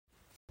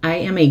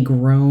am a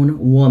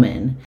grown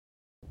woman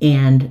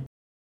and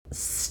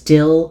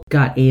still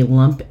got a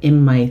lump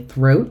in my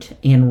throat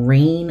and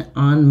rain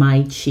on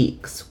my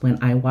cheeks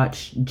when I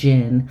watched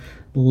Jin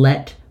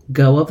let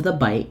go of the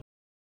bike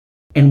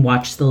and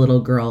watch the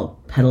little girl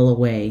pedal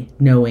away,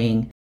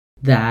 knowing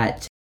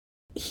that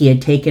he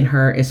had taken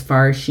her as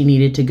far as she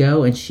needed to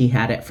go and she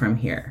had it from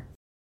here.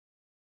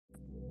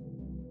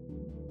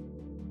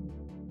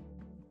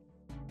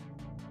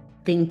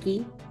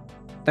 Thinky,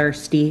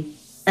 thirsty,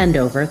 and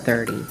over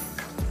 30.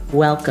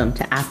 Welcome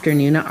to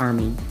Afternoon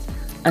Army,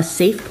 a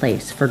safe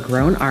place for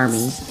grown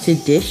armies to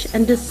dish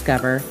and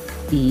discover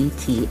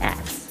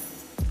BTS.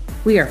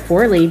 We are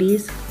 4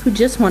 ladies who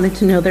just wanted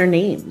to know their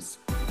names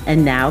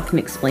and now can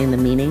explain the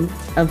meaning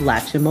of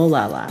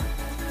Lachimolala.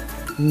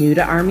 New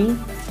to Army?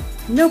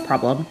 No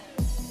problem.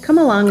 Come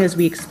along as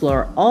we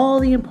explore all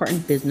the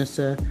important business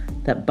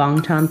that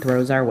Bangtan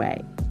throws our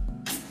way.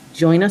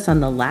 Join us on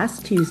the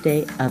last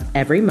Tuesday of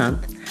every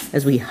month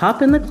as we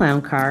hop in the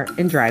clown car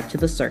and drive to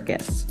the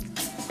circus.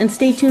 And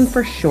stay tuned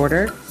for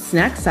shorter,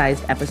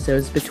 snack-sized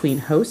episodes between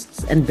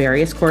hosts and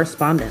various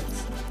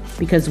correspondents.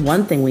 Because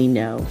one thing we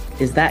know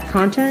is that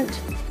content,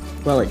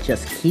 well, it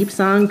just keeps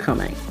on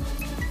coming.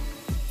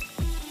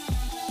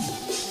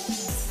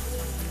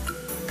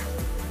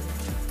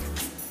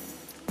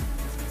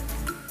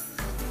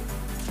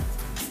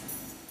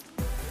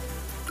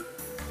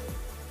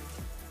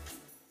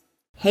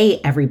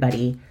 Hey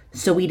everybody,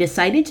 so we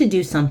decided to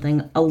do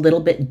something a little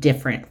bit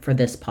different for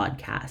this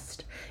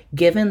podcast,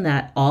 given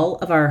that all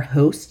of our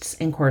hosts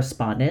and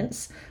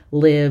correspondents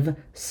live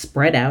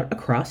spread out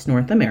across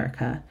North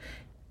America,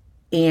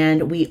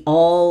 and we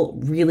all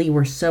really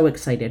were so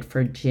excited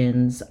for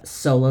Jin's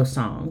solo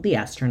song, The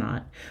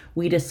Astronaut.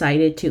 We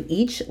decided to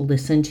each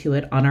listen to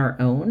it on our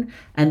own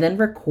and then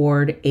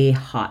record a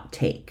hot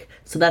take.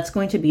 So that's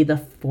going to be the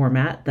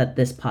format that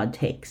this pod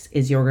takes,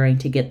 is you're going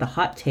to get the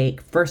hot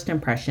take, first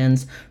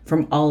impressions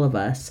from all of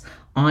us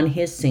on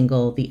his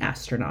single, The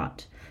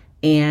Astronaut.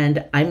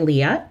 And I'm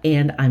Leah,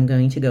 and I'm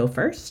going to go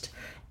first.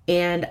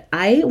 And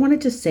I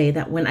wanted to say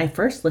that when I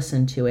first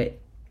listened to it,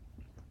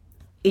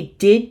 it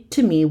did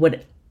to me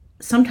what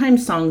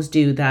sometimes songs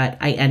do that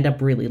I end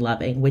up really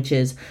loving, which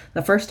is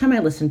the first time I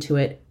listened to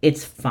it,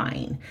 it's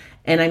fine.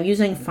 And I'm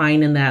using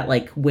fine in that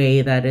like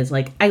way that is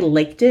like, I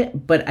liked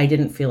it, but I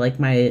didn't feel like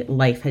my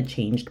life had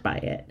changed by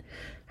it.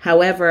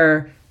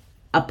 However,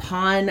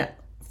 upon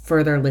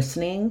further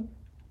listening,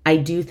 I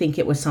do think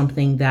it was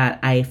something that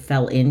I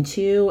fell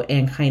into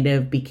and kind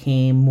of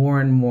became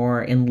more and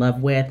more in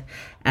love with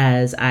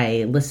as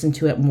I listened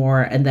to it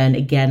more. And then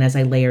again, as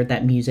I layered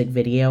that music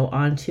video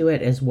onto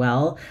it as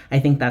well, I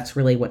think that's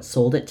really what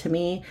sold it to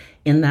me,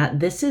 in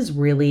that this is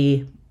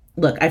really,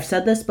 look, I've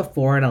said this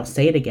before and I'll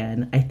say it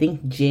again. I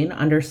think Jin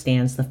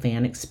understands the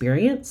fan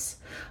experience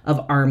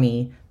of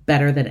ARMY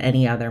better than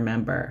any other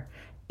member.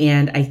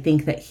 And I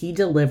think that he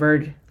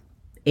delivered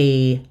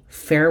a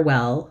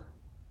farewell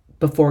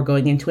before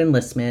going into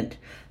enlistment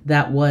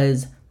that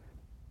was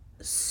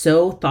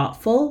so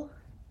thoughtful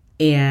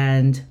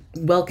and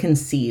well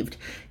conceived.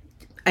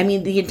 I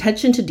mean, the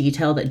attention to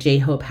detail that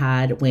J-Hope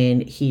had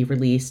when he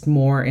released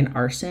More in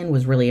Arson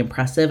was really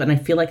impressive. And I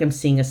feel like I'm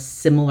seeing a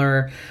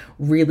similar,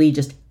 really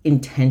just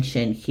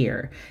intention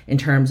here in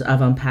terms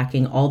of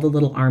unpacking all the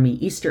little ARMY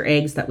Easter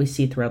eggs that we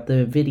see throughout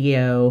the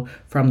video,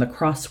 from the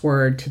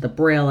crossword to the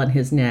braille on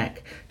his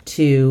neck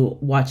to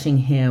watching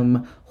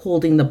him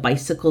holding the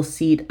bicycle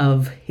seat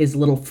of his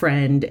little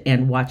friend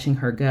and watching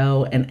her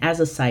go. And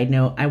as a side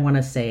note, I want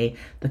to say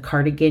the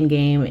cardigan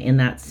game in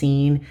that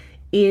scene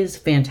is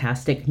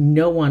fantastic.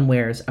 No one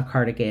wears a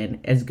cardigan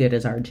as good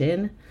as our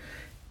Jin.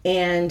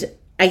 And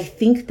I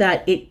think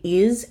that it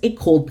is a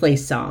Coldplay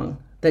song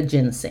that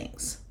Jin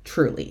sings,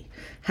 truly.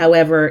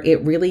 However,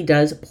 it really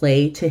does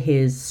play to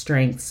his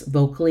strengths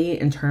vocally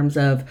in terms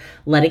of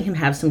letting him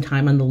have some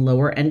time on the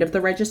lower end of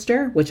the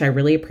register, which I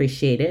really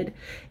appreciated.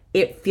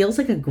 It feels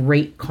like a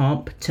great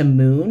comp to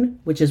Moon,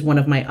 which is one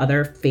of my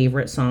other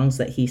favorite songs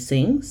that he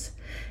sings.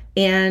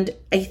 And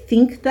I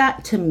think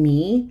that to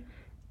me,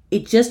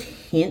 it just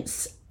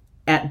hints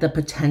at the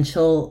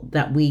potential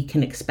that we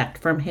can expect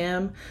from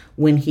him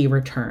when he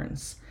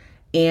returns.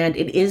 And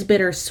it is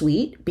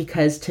bittersweet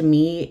because to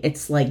me,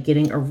 it's like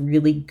getting a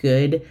really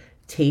good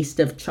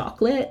taste of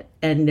chocolate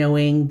and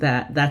knowing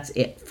that that's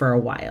it for a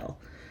while.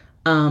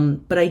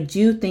 But I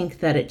do think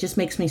that it just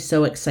makes me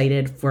so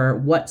excited for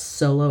what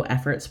solo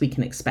efforts we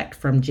can expect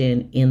from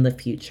Jin in the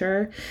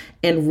future.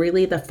 And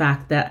really the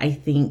fact that I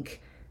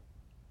think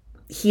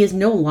he is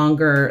no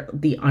longer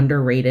the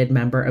underrated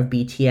member of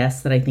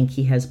BTS that I think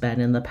he has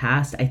been in the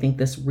past. I think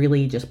this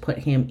really just put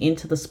him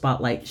into the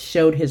spotlight,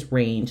 showed his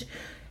range.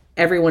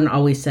 Everyone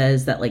always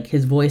says that like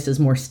his voice is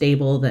more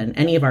stable than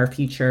any of our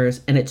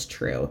features, and it's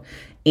true.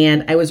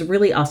 And I was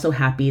really also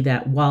happy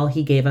that while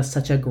he gave us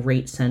such a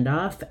great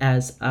send-off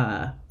as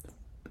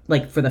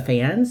like for the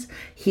fans,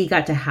 he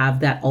got to have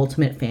that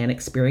ultimate fan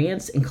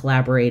experience in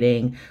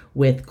collaborating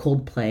with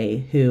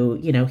Coldplay, who,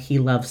 you know, he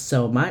loves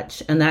so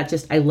much. And that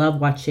just, I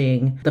love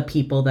watching the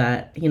people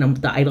that, you know,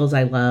 the idols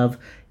I love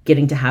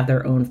getting to have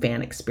their own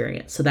fan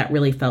experience. So that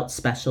really felt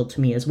special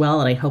to me as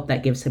well. And I hope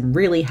that gives him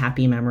really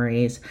happy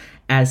memories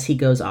as he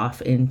goes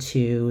off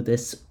into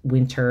this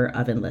winter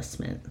of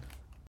enlistment.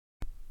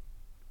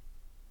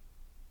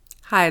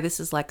 Hi,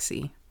 this is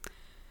Lexi.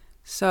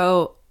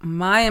 So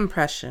my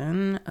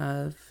impression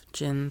of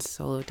Jin's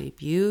solo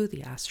debut,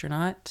 The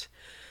Astronaut,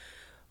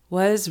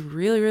 was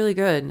really, really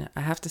good.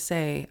 I have to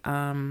say,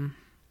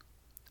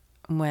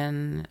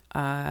 when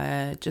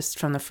just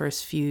from the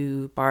first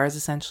few bars,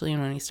 essentially,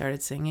 and when he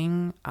started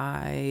singing,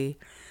 I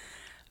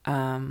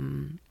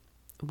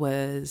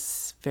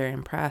was very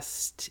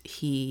impressed.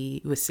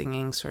 He was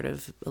singing sort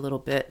of a little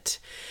bit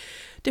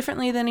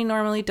differently than he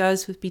normally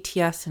does with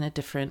BTS, in a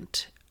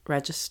different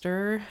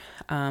register,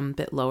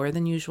 bit lower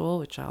than usual,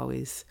 which I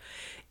always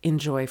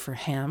enjoy for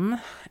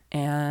him.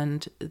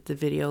 And the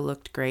video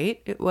looked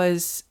great. It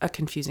was a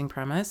confusing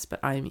premise, but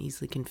I'm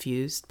easily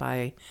confused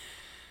by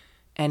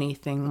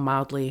anything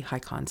mildly high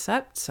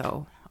concept,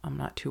 so I'm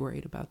not too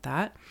worried about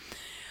that.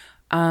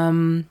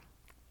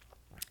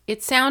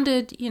 It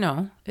sounded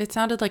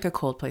like a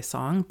Coldplay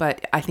song,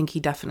 but I think he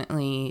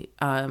definitely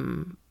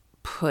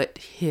put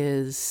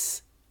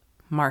his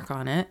mark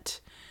on it.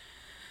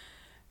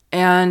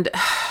 And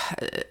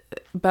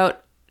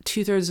about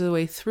 2/3 of the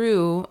way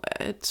through,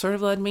 it sort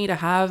of led me to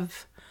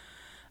have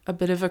a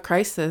bit of a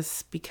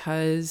crisis,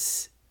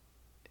 because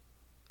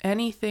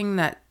anything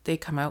that they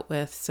come out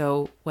with,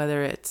 so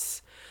whether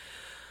it's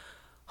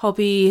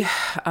Hobby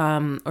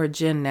or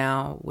Jin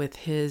now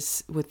with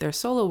their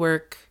solo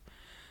work,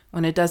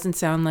 when it doesn't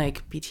sound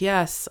like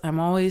BTS, I'm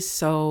always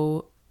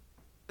so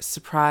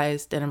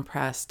surprised and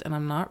impressed, and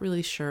I'm not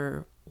really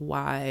sure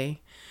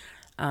why.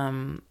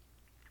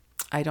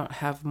 I don't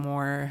have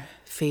more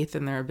faith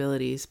in their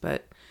abilities,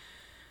 but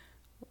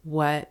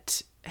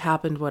what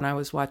happened when I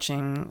was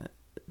watching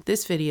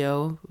this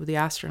video, The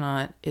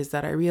Astronaut, is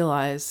that I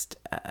realized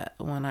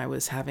when I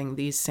was having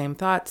these same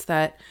thoughts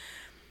that,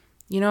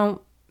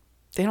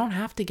 they don't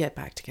have to get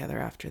back together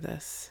after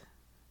this.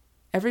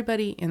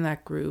 Everybody in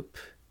that group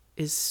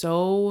is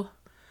so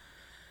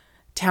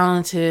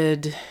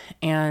talented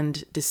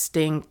and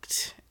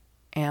distinct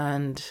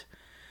and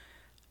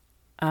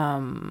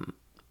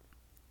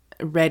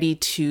ready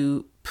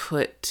to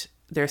put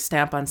their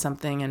stamp on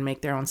something and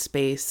make their own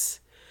space,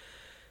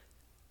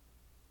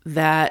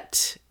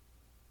 that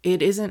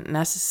it isn't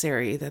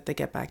necessary that they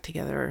get back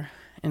together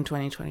in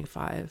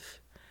 2025.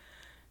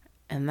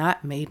 And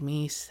that made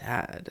me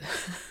sad.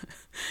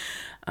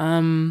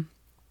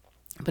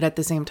 But at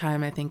the same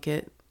time, I think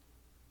it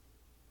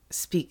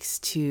speaks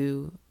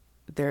to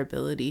their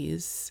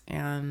abilities.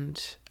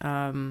 And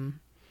I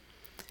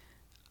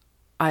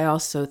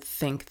also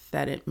think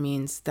that it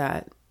means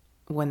that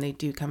when they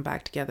do come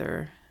back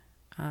together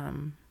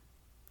in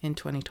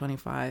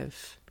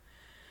 2025,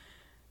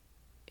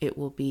 it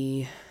will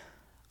be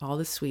all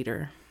the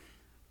sweeter,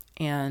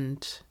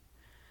 and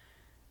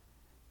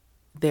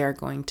they're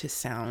going to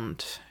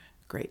sound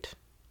great.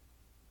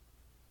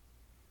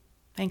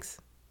 Thanks.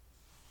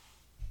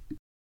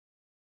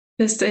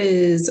 This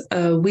is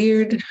a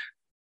weird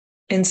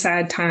and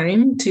sad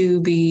time to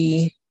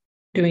be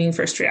doing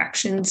first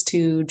reactions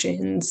to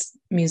Jin's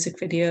music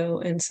video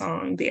and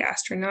song, The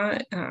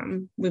Astronaut.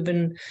 We've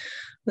been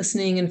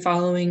listening and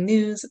following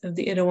news of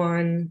the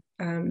Itaewon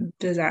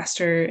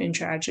disaster and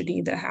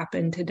tragedy that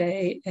happened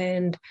today.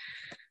 And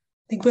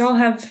I think we all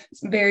have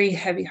very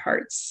heavy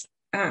hearts.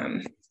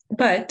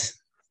 But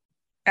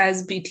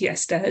as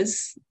BTS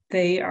does,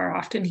 they are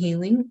often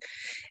healing.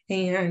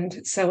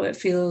 And so it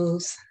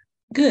feels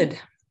good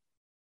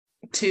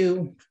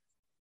to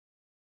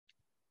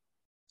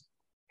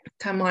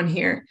come on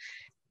here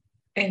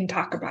and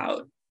talk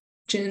about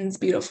Jin's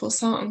beautiful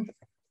song.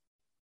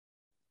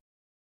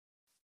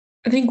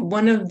 I think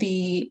one of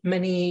the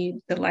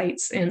many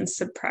delights and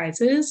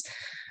surprises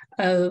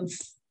of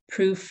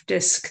Proof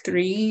Disc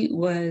 3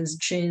 was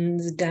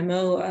Jin's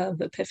demo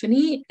of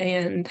Epiphany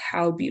and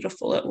how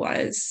beautiful it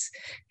was.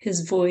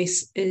 His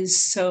voice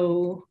is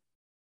so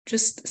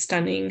just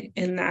stunning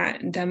in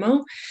that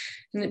demo,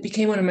 and it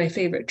became one of my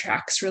favorite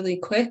tracks really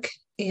quick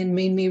and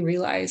made me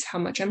realize how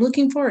much I'm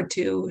looking forward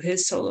to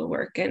his solo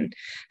work, and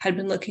had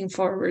been looking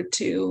forward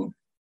to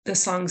the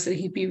songs that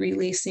he'd be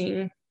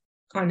releasing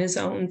on his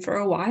own for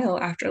a while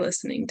after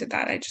listening to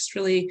that. I just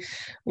really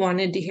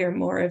wanted to hear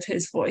more of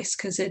his voice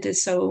because it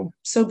is so,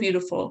 so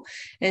beautiful.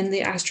 And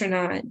The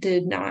Astronaut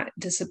did not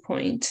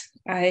disappoint.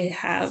 I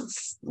have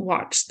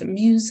watched the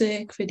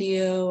music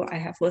video. I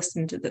have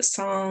listened to the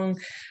song.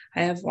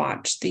 I have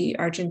watched the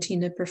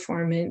Argentina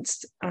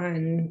performance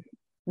on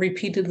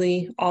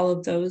repeatedly, all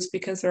of those,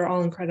 because they're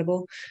all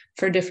incredible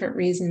for different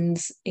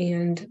reasons.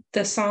 And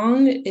the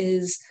song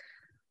is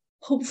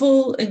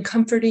hopeful and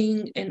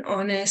comforting and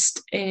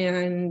honest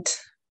and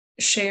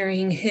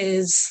sharing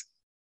his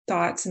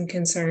thoughts and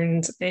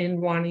concerns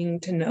and wanting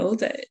to know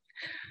that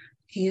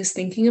he is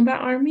thinking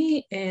about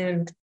Army.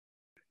 And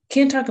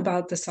can't talk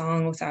about the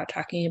song without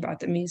talking about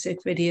the music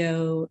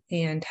video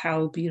and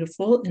how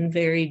beautiful and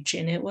very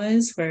Jin it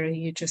was, where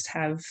you just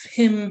have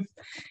him,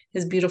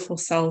 his beautiful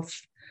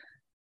self,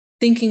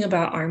 thinking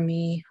about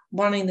Army,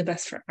 wanting the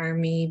best for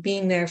Army,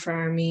 being there for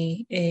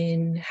Army,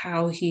 in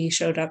how he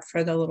showed up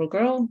for the little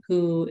girl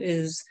who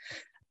is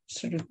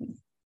sort of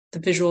the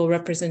visual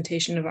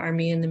representation of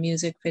Army in the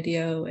music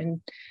video,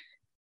 and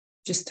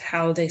just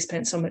how they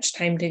spent so much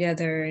time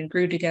together and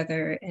grew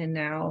together. And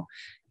now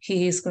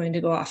he's going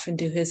to go off and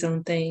do his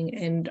own thing,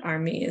 and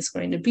Army is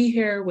going to be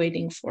here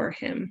waiting for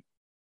him.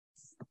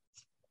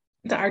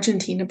 The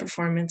Argentina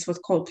performance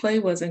with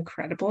Coldplay was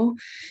incredible.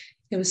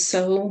 It was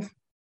so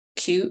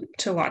cute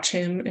to watch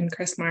him and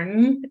Chris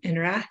Martin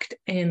interact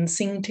and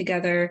sing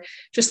together.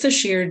 Just the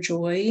sheer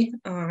joy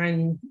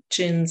on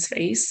Jin's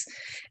face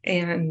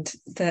and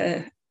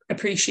the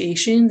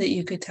appreciation that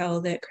you could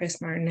tell that Chris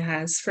Martin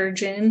has for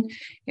Jin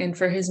and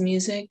for his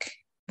music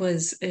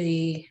was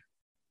a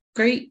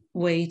great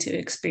way to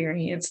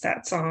experience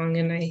that song.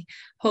 And I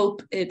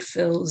hope it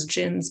fills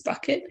Jin's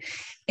bucket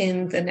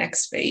in the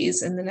next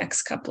phase, in the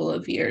next couple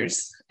of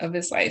years of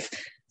his life.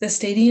 The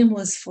stadium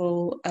was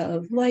full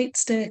of light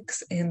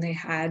sticks, and they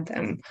had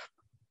them.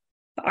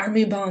 The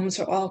Army bombs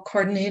were all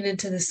coordinated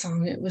to the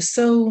song. It was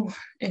so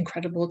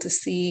incredible to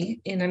see,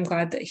 and I'm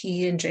glad that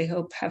he and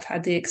J-Hope have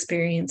had the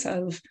experience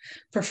of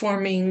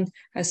performing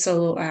as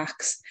solo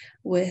acts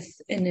with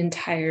an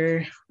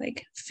entire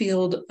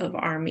field of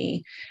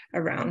Army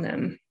around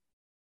them.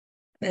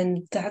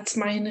 And that's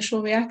my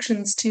initial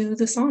reactions to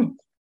the song.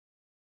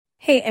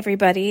 Hey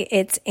everybody,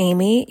 it's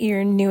Amy,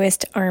 your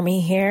newest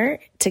Army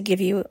here, to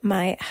give you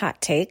my hot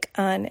take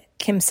on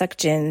Kim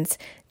Seok-jin's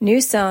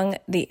new song,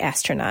 The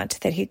Astronaut,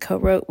 that he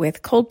co-wrote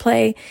with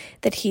Coldplay,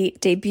 that he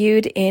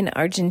debuted in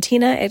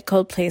Argentina at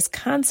Coldplay's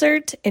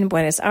concert in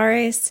Buenos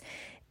Aires.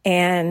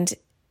 And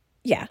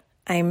yeah,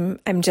 I'm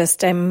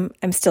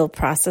still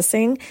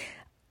processing.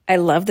 I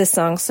love this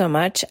song so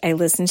much. I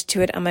listened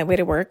to it on my way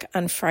to work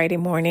on Friday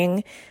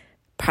morning,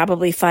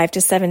 probably 5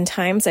 to 7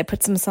 times. I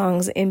put some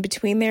songs in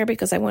between there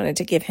because I wanted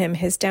to give him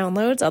his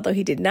downloads, although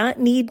he did not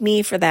need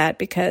me for that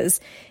because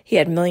he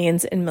had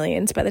millions and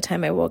millions by the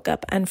time I woke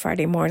up on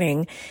Friday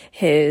morning.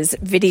 His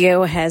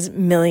video has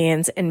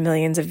millions and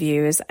millions of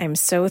views. I'm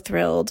so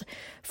thrilled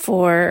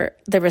for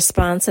the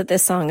response that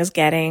this song is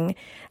getting.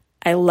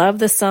 I love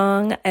the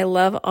song. I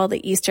love all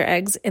the Easter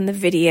eggs in the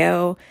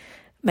video.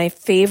 My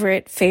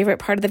favorite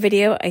part of the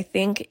video, I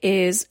think,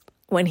 is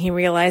when he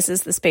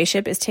realizes the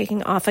spaceship is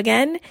taking off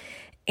again.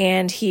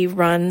 And he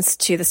runs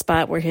to the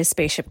spot where his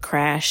spaceship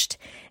crashed,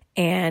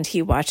 and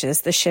he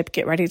watches the ship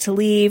get ready to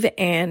leave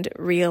and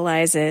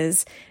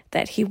realizes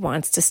that he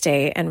wants to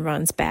stay and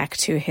runs back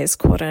to his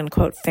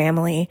quote-unquote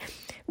family,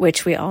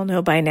 which we all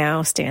know by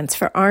now stands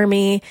for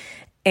Army.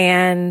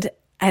 And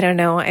I don't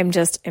know,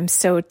 I'm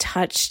so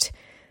touched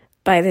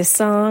by this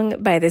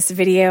song, by this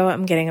video.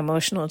 I'm getting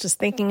emotional just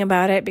thinking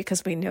about it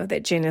because we know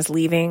that Jin is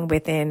leaving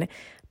within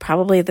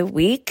probably the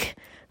week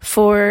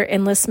for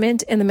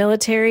enlistment in the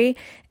military.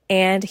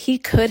 And he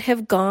could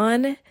have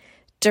gone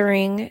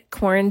during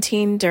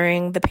quarantine,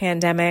 during the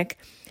pandemic.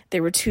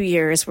 There were 2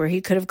 years where he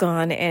could have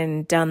gone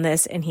and done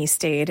this, and he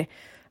stayed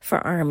for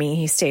Army.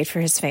 He stayed for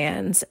his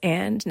fans,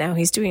 and now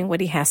he's doing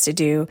what he has to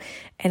do.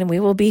 And we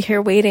will be here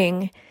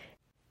waiting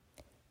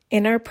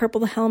in our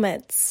purple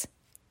helmets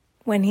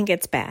when he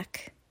gets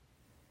back.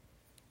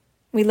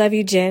 We love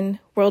you, Jin,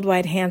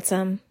 worldwide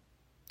handsome.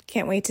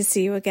 Can't wait to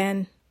see you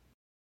again.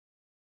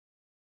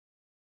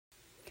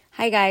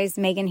 Hi guys,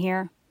 Megan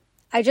here.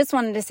 I just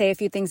wanted to say a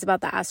few things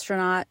about The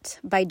Astronaut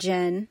by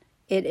Jin.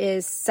 It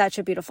is such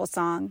a beautiful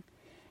song.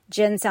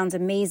 Jin sounds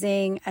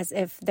amazing, as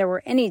if there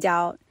were any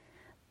doubt,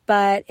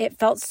 but it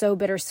felt so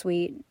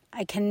bittersweet.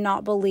 I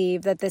cannot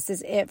believe that this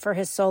is it for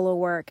his solo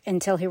work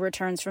until he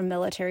returns from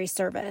military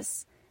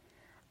service.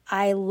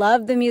 I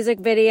loved the music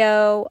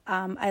video.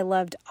 I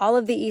loved all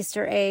of the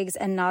Easter eggs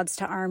and nods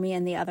to Army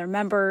and the other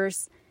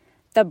members.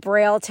 The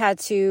Braille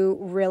tattoo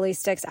really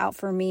sticks out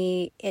for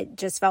me. It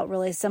just felt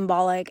really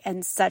symbolic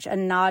and such a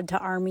nod to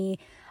Army,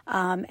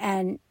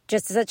 and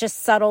just such a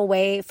subtle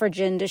way for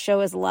Jin to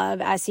show his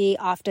love, as he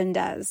often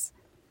does.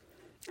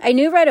 I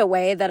knew right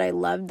away that I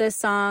loved this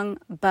song,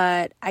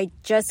 but I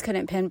just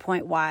couldn't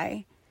pinpoint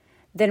why.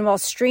 Then while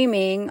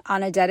streaming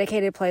on a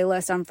dedicated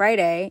playlist on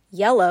Friday,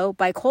 Yellow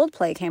by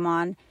Coldplay came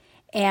on,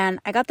 and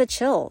I got the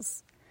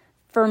chills.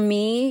 For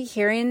me,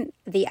 hearing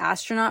The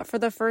Astronaut for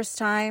the first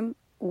time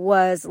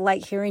was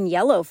like hearing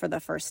Yellow for the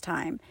first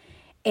time.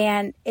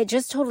 And it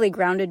just totally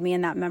grounded me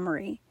in that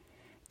memory.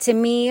 To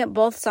me,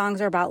 both songs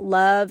are about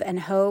love and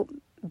hope,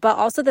 but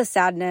also the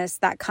sadness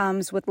that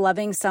comes with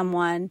loving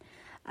someone,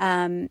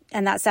 and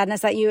that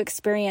sadness that you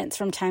experience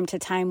from time to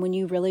time when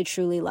you really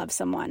truly love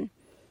someone.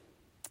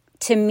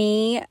 To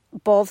me,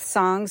 both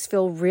songs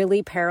feel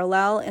really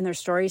parallel in their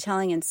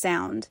storytelling and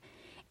sound.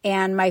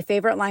 And my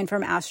favorite line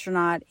from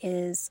Astronaut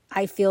is,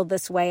 "I feel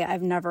this way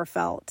I've never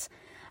felt."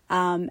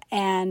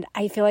 And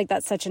I feel like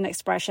that's such an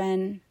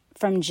expression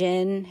from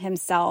Jin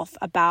himself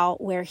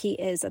about where he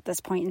is at this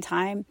point in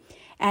time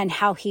and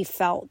how he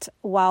felt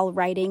while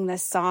writing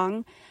this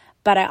song.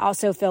 But I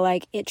also feel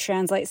like it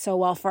translates so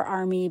well for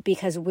Army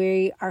because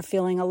we are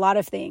feeling a lot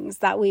of things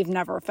that we've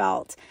never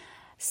felt.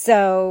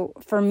 So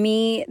for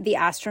me, The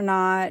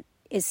Astronaut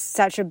is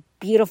such a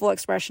beautiful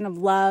expression of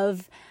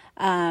love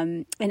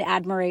and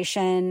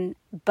admiration,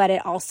 but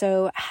it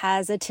also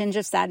has a tinge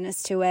of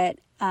sadness to it.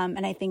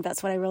 And I think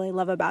that's what I really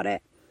love about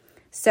it.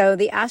 So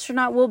The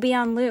Astronaut will be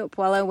on loop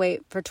while I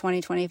wait for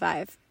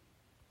 2025.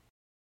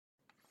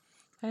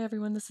 Hi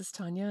everyone, this is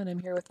Tanya, and I'm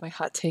here with my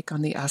hot take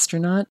on The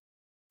Astronaut.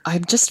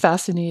 I'm just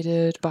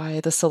fascinated by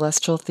the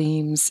celestial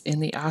themes in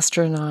The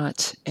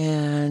Astronaut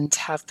and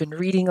have been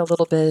reading a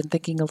little bit and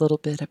thinking a little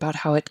bit about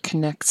how it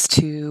connects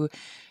to,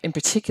 in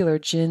particular,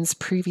 Jin's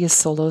previous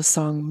solo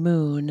song,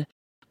 Moon,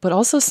 but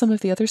also some of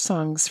the other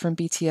songs from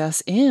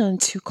BTS and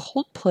to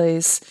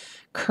Coldplay's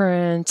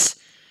current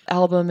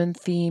album and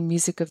theme,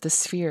 Music of the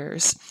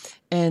Spheres.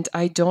 And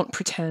I don't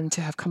pretend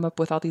to have come up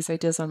with all these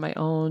ideas on my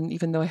own,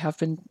 even though I have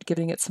been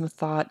giving it some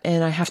thought.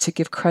 And I have to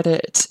give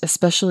credit,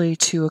 especially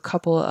to a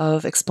couple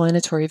of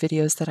explanatory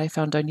videos that I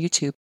found on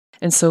YouTube.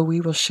 And so we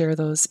will share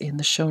those in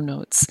the show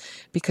notes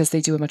because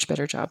they do a much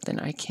better job than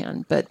I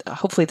can. But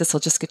hopefully this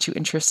will just get you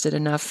interested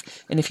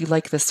enough. And if you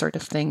like this sort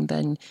of thing,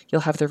 then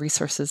you'll have the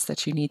resources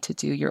that you need to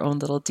do your own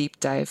little deep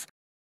dive.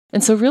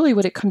 And so really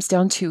what it comes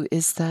down to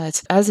is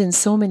that, as in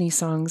so many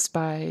songs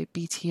by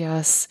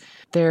BTS,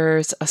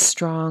 there's a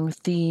strong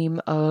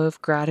theme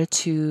of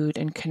gratitude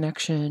and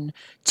connection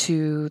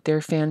to their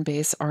fan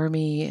base,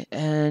 ARMY.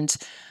 And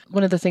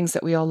one of the things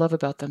that we all love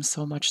about them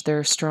so much,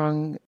 their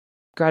strong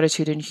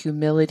gratitude and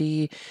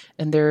humility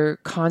and their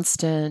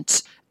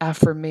constant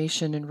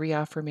affirmation and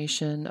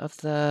reaffirmation of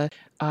the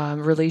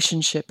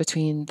relationship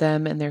between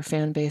them and their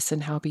fan base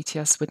and how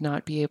BTS would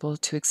not be able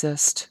to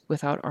exist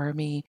without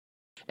ARMY.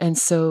 And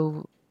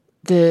so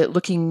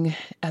looking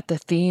at the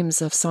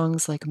themes of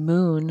songs like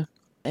Moon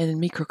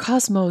and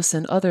Microcosmos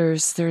and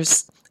others,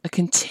 there's a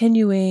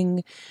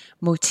continuing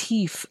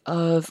motif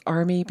of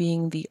ARMY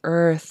being the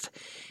earth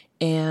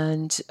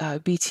and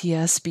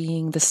BTS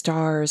being the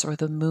stars or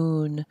the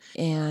moon,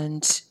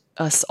 and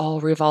us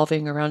all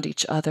revolving around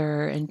each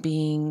other and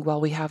being,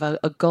 while we have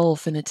a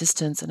gulf and a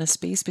distance and a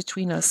space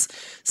between us,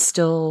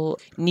 still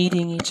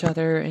needing each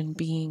other and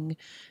being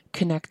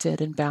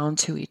connected and bound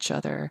to each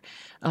other,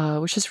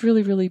 which is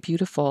really, really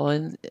beautiful.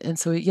 And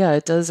so, yeah,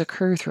 it does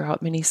occur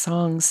throughout many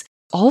songs.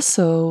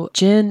 Also,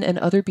 Jin and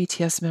other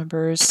BTS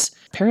members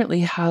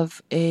apparently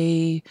have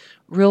a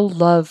real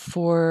love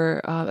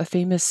for a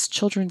famous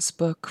children's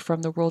book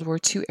from the World War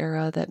II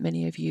era that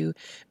many of you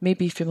may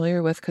be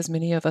familiar with because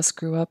many of us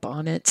grew up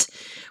on it,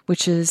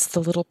 which is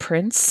The Little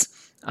Prince.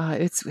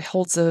 It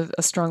holds a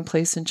strong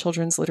place in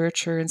children's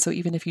literature, and so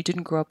even if you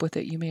didn't grow up with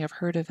it, you may have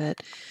heard of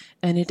it.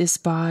 And it is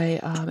by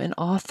an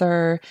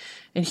author,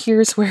 and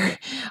here's where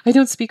I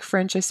don't speak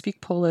French, I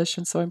speak Polish,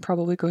 and so I'm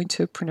probably going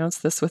to pronounce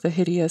this with a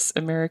hideous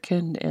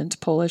American and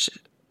Polish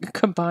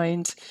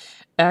combined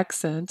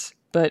accent,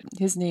 but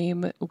his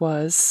name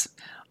was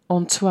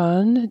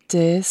Antoine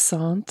de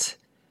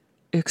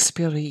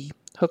Saint-Exupéry.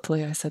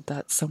 Hopefully I said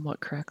that somewhat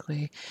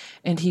correctly.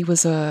 And he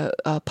was a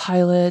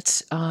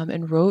pilot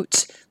and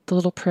wrote The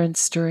Little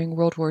Prince during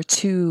World War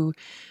II.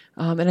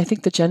 And I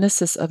think the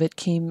genesis of it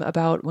came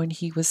about when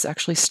he was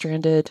actually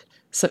stranded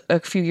a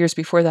few years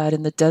before that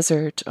in the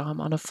desert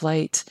on a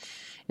flight.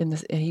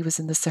 And he was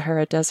in the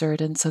Sahara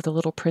Desert. And so The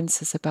Little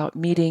Prince is about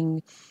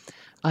meeting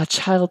a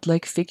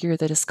childlike figure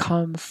that has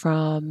come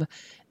from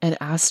an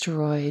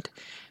asteroid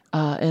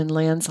and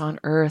lands on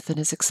Earth and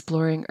is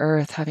exploring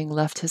Earth, having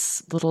left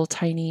his little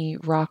tiny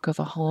rock of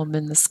a home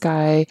in the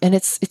sky. And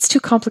it's too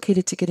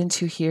complicated to get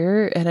into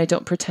here, and I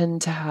don't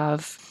pretend to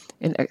have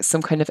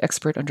some kind of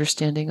expert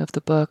understanding of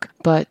the book,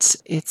 but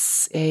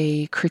it's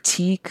a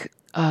critique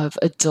of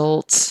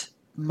adult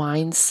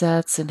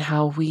mindsets and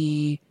how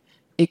we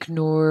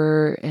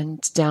ignore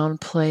and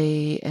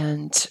downplay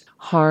and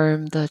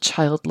harm the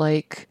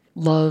childlike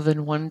love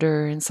and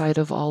wonder inside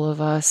of all of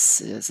us.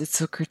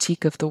 It's a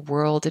critique of the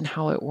world and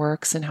how it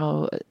works and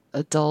how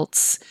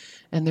adults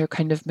and their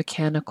kind of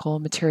mechanical,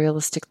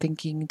 materialistic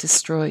thinking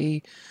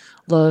destroy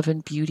love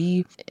and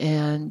beauty.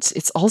 And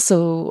it's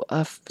also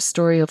a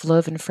story of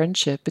love and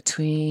friendship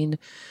between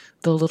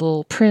the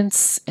little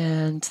prince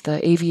and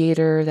the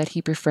aviator that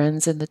he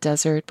befriends in the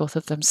desert, both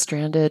of them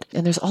stranded.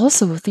 And there's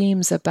also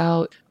themes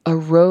about a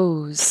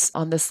rose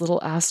on this little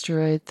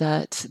asteroid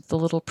that the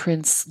little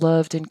prince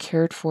loved and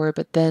cared for,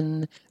 but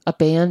then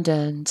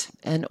abandoned.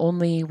 And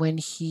only when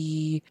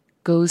he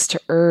goes to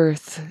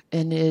Earth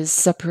and is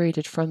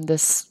separated from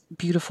this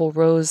beautiful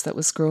rose that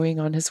was growing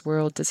on his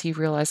world does he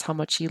realize how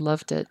much he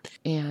loved it,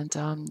 and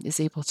is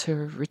able to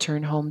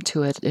return home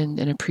to it and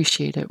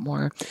appreciate it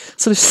more.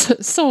 So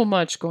there's so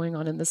much going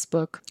on in this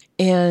book.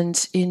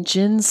 And in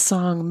Jin's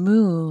song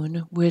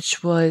Moon,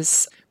 which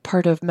was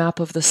part of Map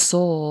of the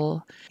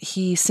Soul,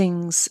 he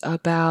sings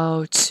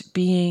about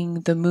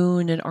being the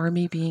moon and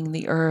ARMY being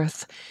the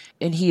earth,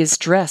 and he is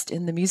dressed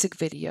in the music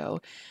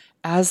video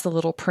as the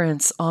little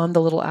prince on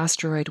the little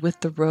asteroid with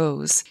the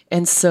rose.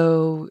 And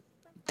so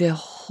the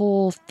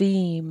whole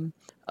theme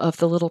of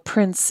the little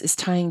prince is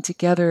tying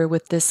together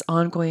with this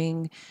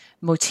ongoing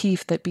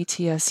motif that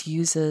BTS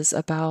uses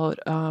about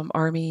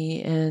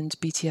ARMY and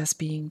BTS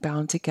being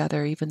bound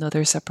together, even though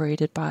they're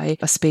separated by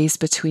a space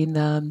between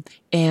them.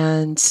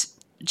 And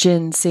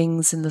Jin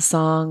sings in the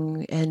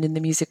song and in the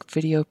music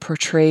video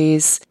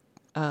portrays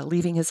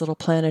leaving his little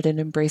planet and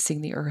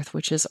embracing the Earth,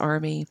 which is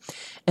Army.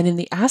 And in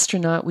The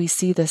Astronaut, we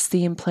see this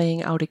theme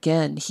playing out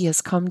again. He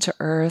has come to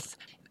Earth.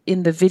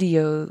 In the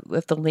video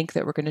with the link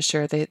that we're going to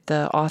share,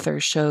 the author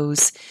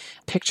shows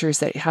pictures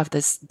that have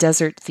this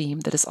desert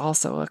theme that is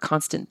also a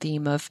constant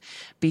theme of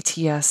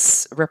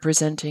BTS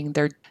representing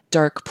their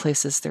dark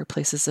places, their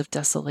places of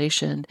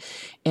desolation.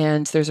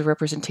 And there's a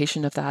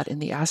representation of that in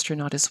The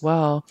Astronaut as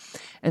well.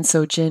 And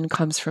so Jin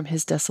comes from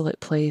his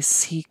desolate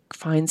place. He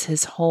finds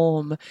his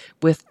home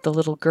with the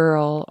little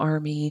girl,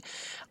 Army.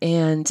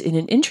 And in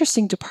an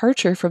interesting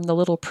departure from the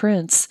little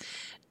prince,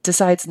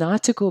 decides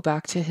not to go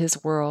back to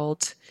his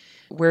world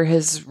where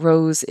his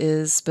rose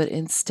is, but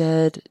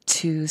instead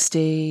to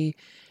stay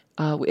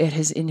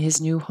in his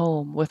new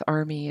home with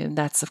Army. And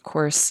that's, of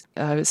course,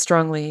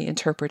 strongly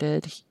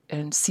interpreted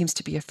and seems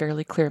to be a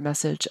fairly clear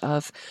message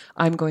of,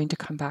 I'm going to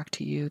come back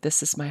to you.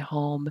 This is my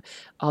home.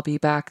 I'll be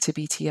back to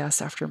BTS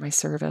after my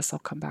service. I'll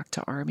come back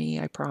to Army,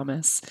 I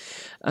promise.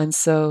 And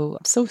so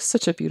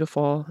such a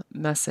beautiful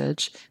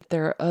message.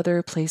 There are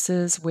other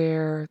places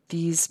where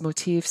these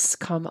motifs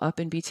come up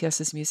in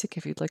BTS's music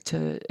if you'd like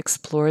to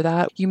explore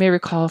that. You may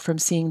recall from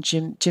seeing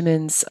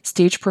Jimin's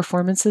stage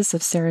performances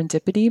of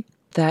Serendipity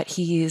that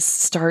he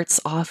starts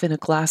off in a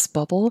glass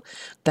bubble.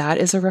 That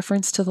is a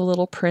reference to the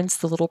little prince.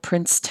 The little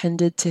prince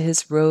tended to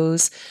his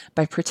rose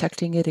by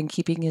protecting it and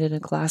keeping it in a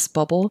glass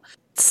bubble.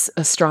 It's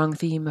a strong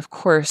theme, of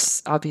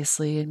course,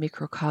 obviously, in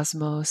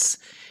Microcosmos.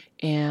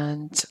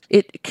 And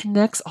it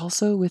connects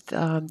also with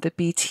the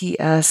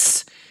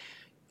BTS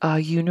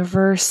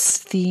universe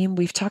theme.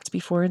 We've talked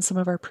before in some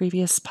of our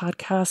previous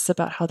podcasts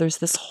about how there's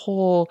this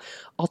whole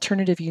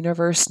alternative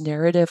universe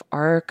narrative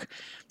arc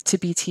to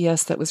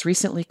BTS that was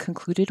recently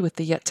concluded with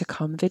the Yet to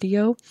Come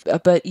video.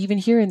 But even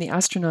here in The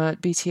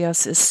Astronaut,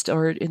 BTS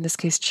or in this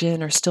case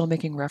Jin, are still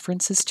making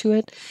references to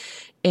it.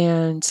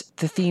 And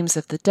the themes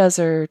of the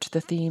desert,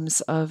 the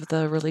themes of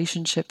the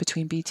relationship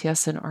between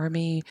BTS and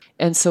Army.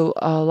 And so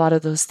a lot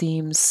of those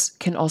themes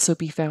can also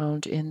be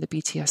found in the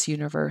BTS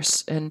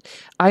universe. And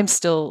I'm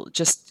still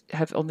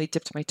have only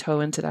dipped my toe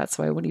into that,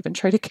 so I won't even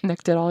try to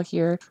connect it all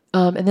here.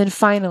 And then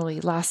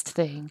finally, last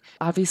thing,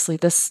 obviously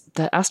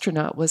The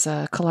Astronaut was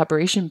a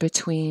collaboration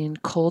between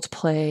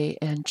Coldplay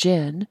and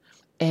Jin.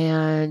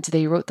 And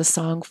they wrote the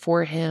song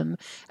for him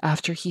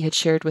after he had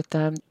shared with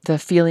them the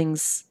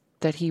feelings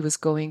that he was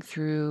going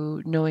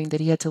through, knowing that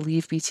he had to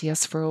leave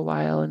BTS for a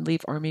while and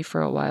leave Army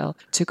for a while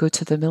to go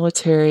to the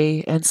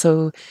military. And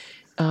so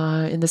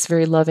in this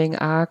very loving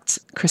act,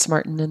 Chris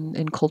Martin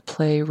and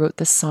Coldplay wrote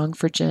this song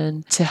for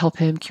Jin to help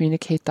him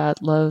communicate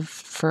that love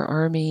for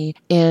Army.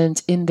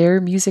 And in their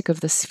Music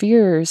of the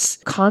Spheres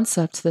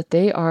concept that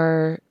they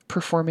are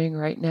performing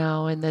right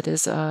now, and that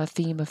is a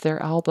theme of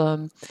their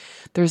album,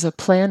 there's a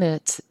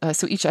planet.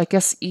 So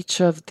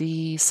each of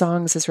the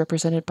songs is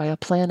represented by a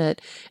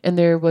planet, and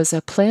there was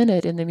a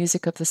planet in the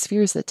Music of the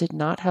Spheres that did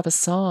not have a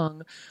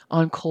song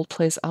on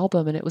Coldplay's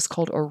album, and it was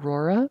called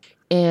Aurora.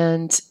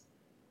 And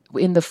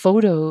in the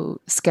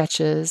photo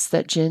sketches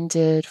that Jin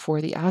did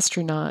for The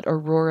Astronaut,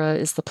 Aurora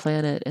is the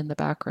planet in the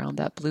background,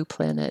 that blue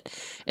planet.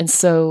 And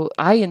so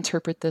I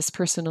interpret this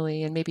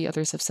personally, and maybe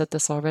others have said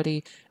this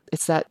already,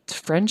 it's that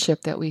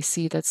friendship that we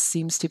see that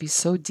seems to be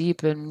so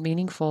deep and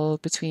meaningful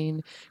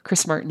between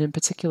Chris Martin in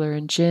particular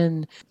and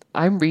Jin.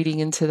 I'm reading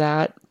into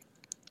that.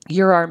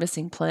 You're our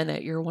missing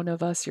planet. You're one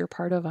of us. You're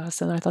part of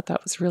us. And I thought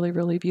that was really,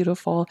 really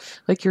beautiful.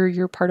 Like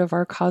you're part of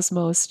our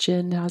cosmos.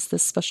 Jin has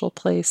this special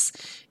place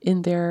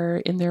in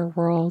their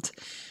world.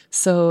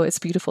 So it's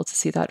beautiful to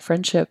see that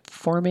friendship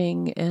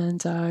forming.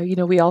 And,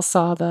 we all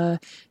saw the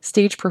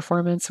stage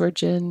performance where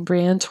Jin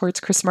ran towards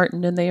Chris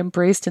Martin and they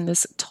embraced in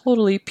this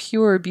totally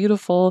pure,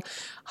 beautiful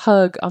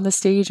hug on the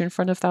stage in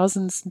front of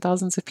thousands and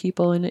thousands of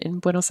people in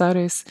Buenos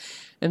Aires.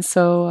 And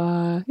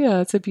so,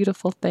 it's a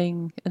beautiful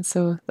thing. And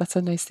so that's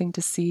a nice thing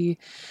to see.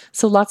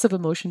 So lots of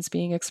emotions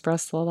being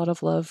expressed, a lot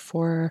of love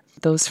for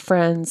those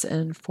friends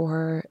and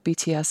for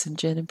BTS and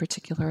Jin in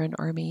particular and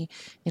Army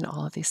in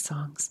all of these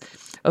songs.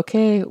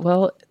 Okay,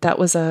 well, that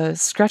was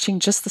scratching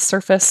just the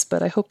surface,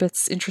 but I hope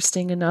it's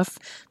interesting enough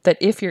that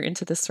if you're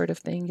into this sort of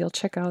thing, you'll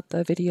check out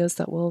the videos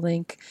that we'll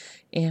link.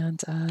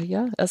 And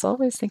as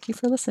always, thank you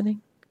for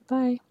listening.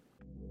 Bye.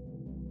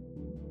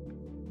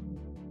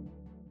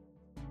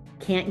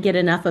 Can't get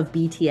enough of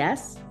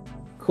BTS?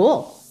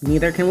 Cool,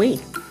 neither can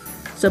we.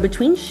 So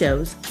between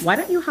shows, why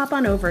don't you hop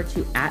on over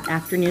to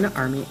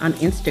 @AfternoonArmy on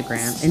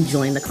Instagram and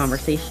join the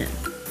conversation?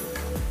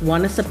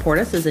 Want to support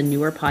us as a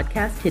newer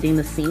podcast hitting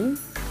the scene?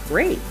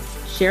 Great!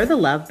 Share the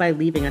love by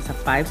leaving us a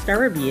 5-star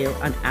review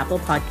on Apple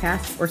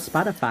Podcasts or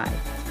Spotify.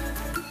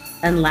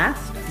 And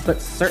last,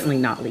 but certainly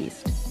not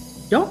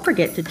least, don't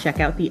forget to check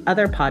out the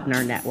other pod in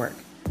our network,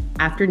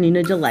 Afternoon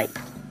a Delight,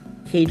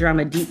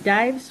 K-drama deep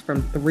dives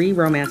from 3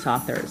 romance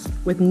authors,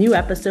 with new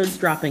episodes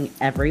dropping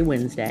every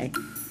Wednesday.